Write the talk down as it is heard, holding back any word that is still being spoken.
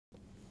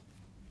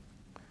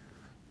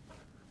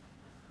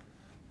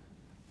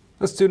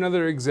Let's do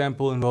another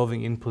example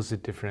involving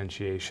implicit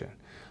differentiation.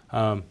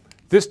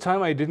 This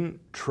time I didn't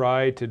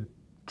try to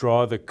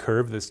draw the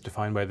curve that's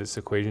defined by this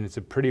equation. It's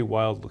a pretty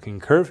wild looking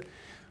curve.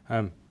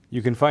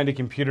 You can find a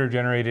computer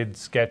generated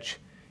sketch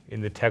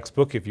in the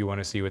textbook if you want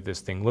to see what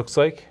this thing looks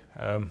like.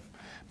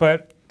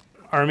 But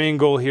our main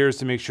goal here is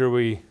to make sure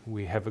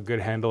we have a good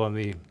handle on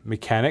the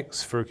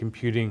mechanics for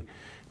computing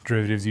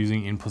derivatives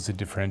using implicit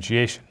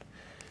differentiation.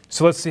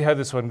 So let's see how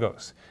this one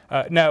goes.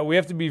 Now we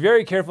have to be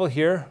very careful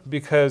here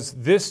because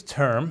this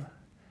term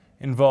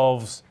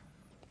involves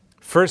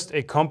first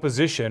a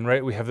composition,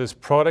 right? We have this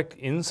product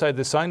inside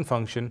the sine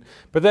function,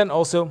 but then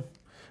also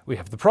we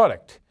have the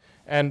product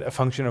and a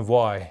function of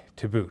y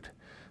to boot.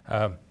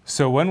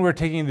 So when we're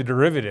taking the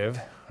derivative,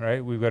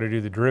 right, we've got to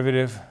do the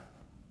derivative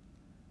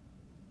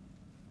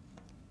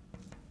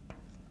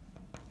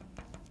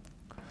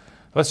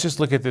Let's just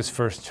look at this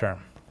first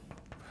term.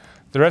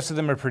 The rest of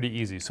them are pretty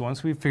easy. So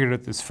once we've figured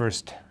out this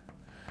first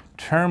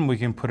term, we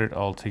can put it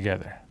all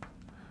together.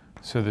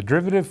 So the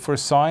derivative for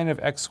sine of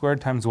x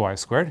squared times y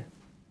squared.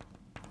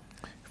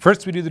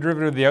 First we do the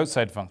derivative of the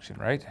outside function,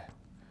 right?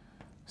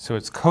 So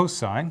it's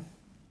cosine.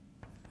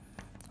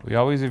 We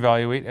always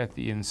evaluate at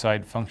the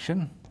inside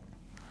function,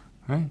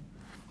 right?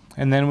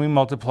 And then we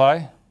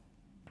multiply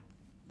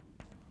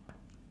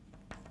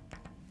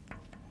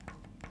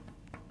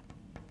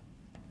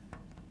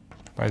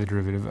by the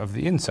derivative of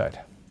the inside.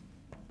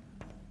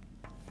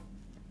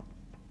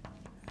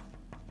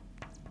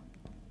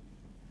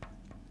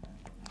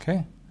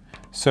 Okay,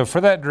 so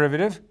for that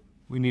derivative,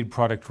 we need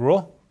product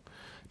rule.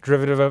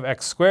 Derivative of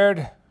x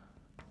squared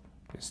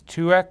is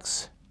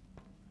 2x.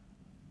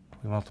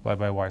 We multiply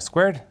by y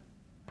squared.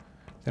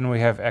 Then we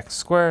have x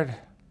squared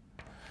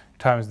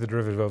times the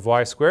derivative of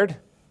y squared,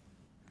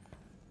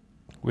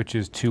 which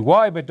is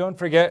 2y. But don't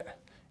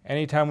forget,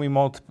 anytime we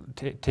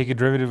take a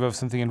derivative of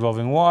something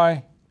involving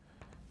y,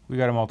 we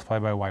got to multiply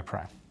by y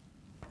prime.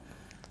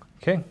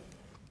 Okay,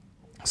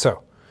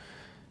 so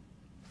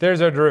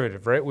there's our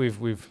derivative, right? We've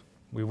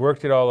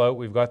worked it all out.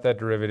 We've got that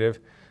derivative.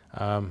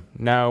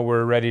 Now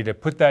we're ready to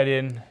put that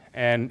in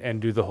and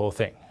do the whole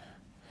thing.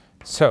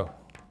 So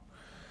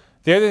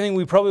the other thing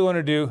we probably want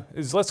to do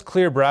is let's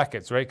clear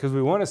brackets, right? Because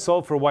we want to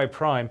solve for y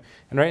prime.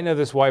 And right now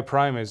this y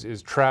prime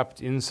is trapped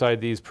inside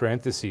these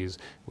parentheses,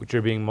 which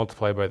are being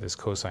multiplied by this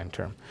cosine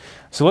term.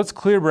 So let's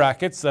clear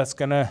brackets. That's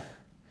going to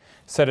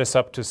set us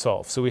up to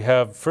solve. So we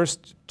have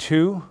first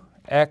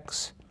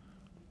 2x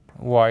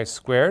y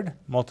squared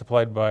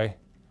multiplied by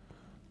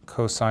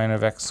cosine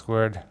of x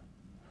squared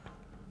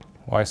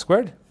y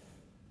squared.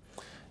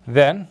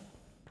 Then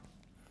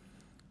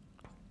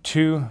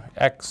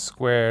 2x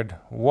squared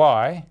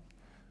y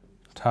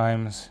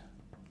times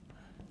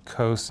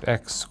cos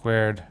x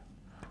squared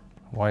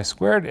y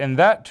squared, and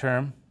that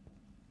term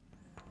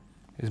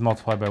is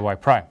multiplied by y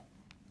prime.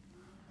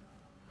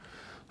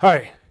 All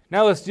right,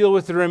 now let's deal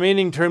with the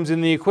remaining terms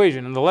in the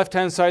equation. On the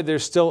left-hand side,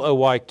 there's still a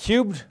y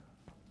cubed.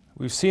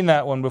 We've seen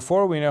that one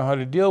before. We know how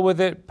to deal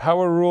with it.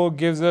 Power rule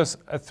gives us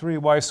a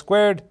 3y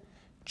squared.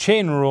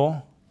 Chain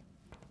rule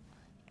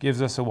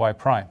gives us a y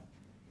prime.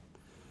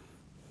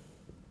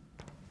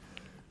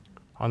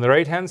 On the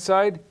right-hand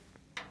side,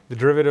 the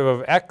derivative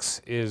of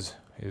x is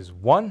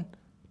 1.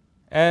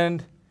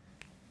 And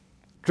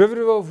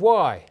derivative of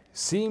y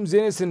seems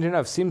innocent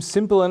enough, seems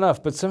simple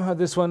enough, but somehow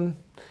this one,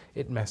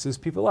 it messes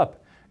people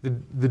up.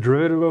 The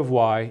derivative of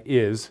y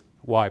is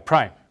y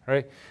prime,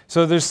 right?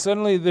 So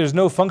there's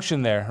no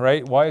function there,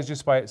 right? Y is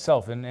just by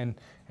itself, and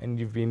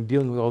you've been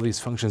dealing with all these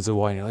functions of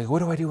y, and you're like, what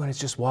do I do when it's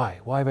just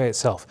y? Y by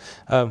itself?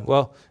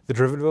 Well, the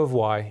derivative of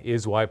y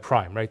is y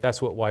prime, right?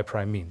 That's what y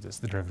prime means. It's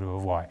the derivative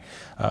of y.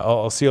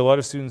 I'll see a lot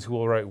of students who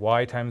will write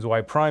y times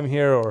y prime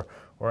here,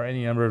 or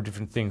any number of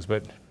different things,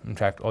 but in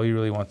fact, all you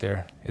really want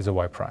there is a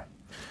y prime.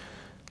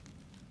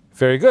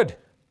 Very good.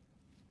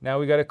 Now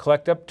we got to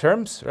collect up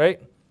terms,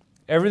 right?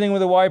 Everything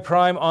with a y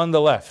prime on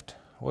the left.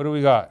 What do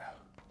we got?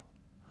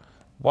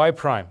 Y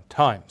prime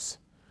times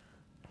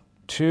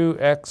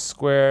 2x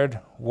squared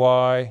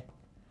y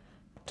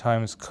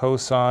times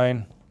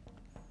cosine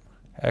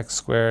x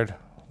squared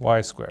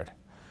y squared.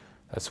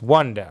 That's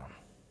 1 down.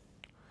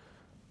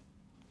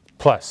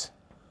 Plus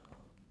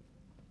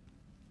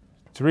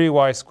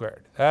 3y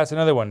squared. That's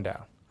another 1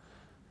 down.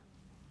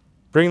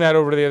 Bring that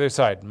over to the other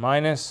side.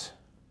 Minus,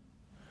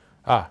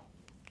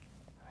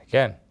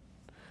 again,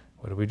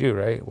 what do we do,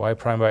 right? Y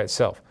prime by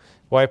itself.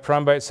 Y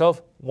prime by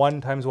itself,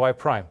 1 times y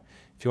prime.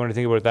 If you want to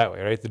think about it that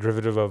way, right? The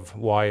derivative of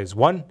y is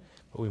 1,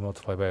 but we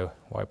multiply by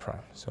y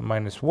prime. So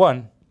minus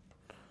 1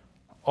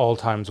 all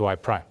times y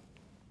prime.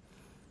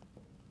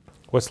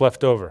 What's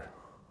left over?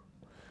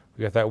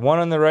 We got that 1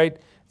 on the right.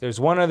 There's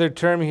one other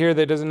term here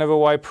that doesn't have a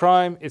y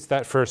prime. It's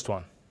that first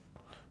one.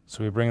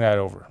 So we bring that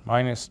over.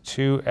 Minus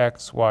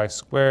 2xy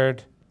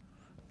squared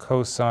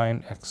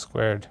cosine x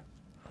squared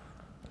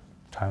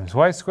times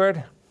y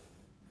squared.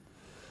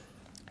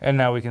 And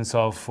now we can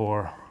solve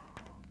for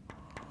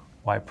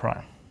y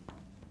prime.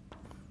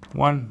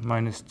 1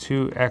 minus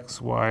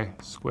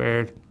 2xy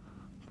squared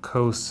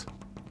cos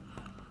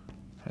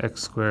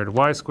x squared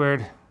y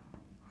squared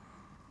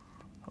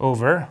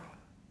over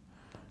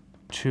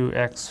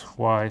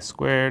 2xy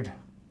squared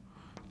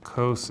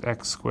cos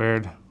x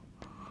squared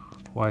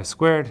y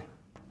squared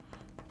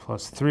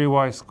plus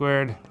 3y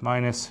squared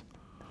minus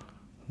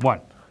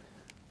 1.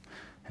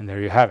 And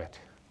there you have it.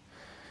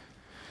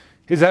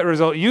 Is that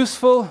result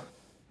useful?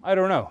 I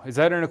don't know. Is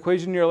that an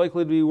equation you're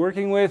likely to be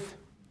working with?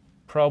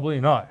 Probably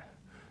not.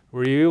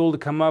 Were you able to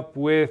come up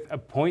with a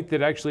point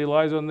that actually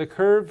lies on the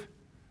curve?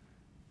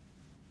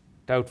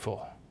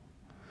 Doubtful.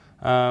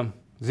 0,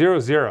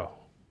 0.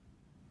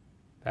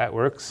 That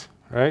works,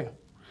 right?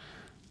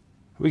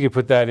 We could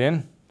put that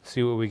in,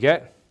 see what we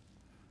get.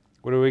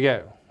 What do we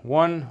get?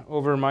 1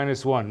 over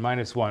minus 1,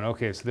 minus 1.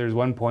 Okay, so there's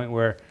one point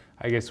where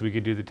I guess we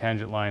could do the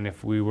tangent line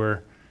if we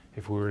were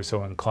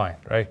so inclined,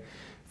 right?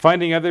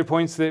 Finding other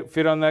points that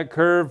fit on that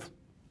curve,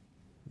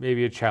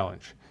 maybe a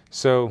challenge.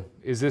 So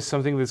is this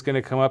something that's going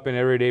to come up in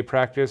everyday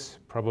practice?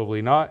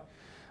 Probably not.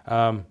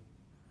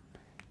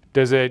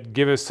 Does it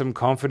give us some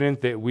confidence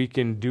that we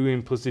can do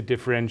implicit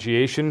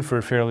differentiation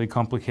for fairly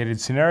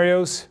complicated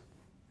scenarios?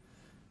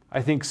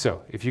 I think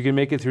so. If you can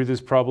make it through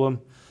this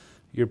problem,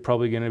 you're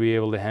probably going to be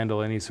able to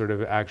handle any sort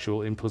of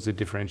actual implicit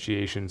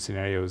differentiation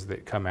scenarios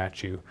that come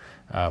at you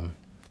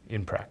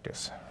in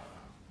practice.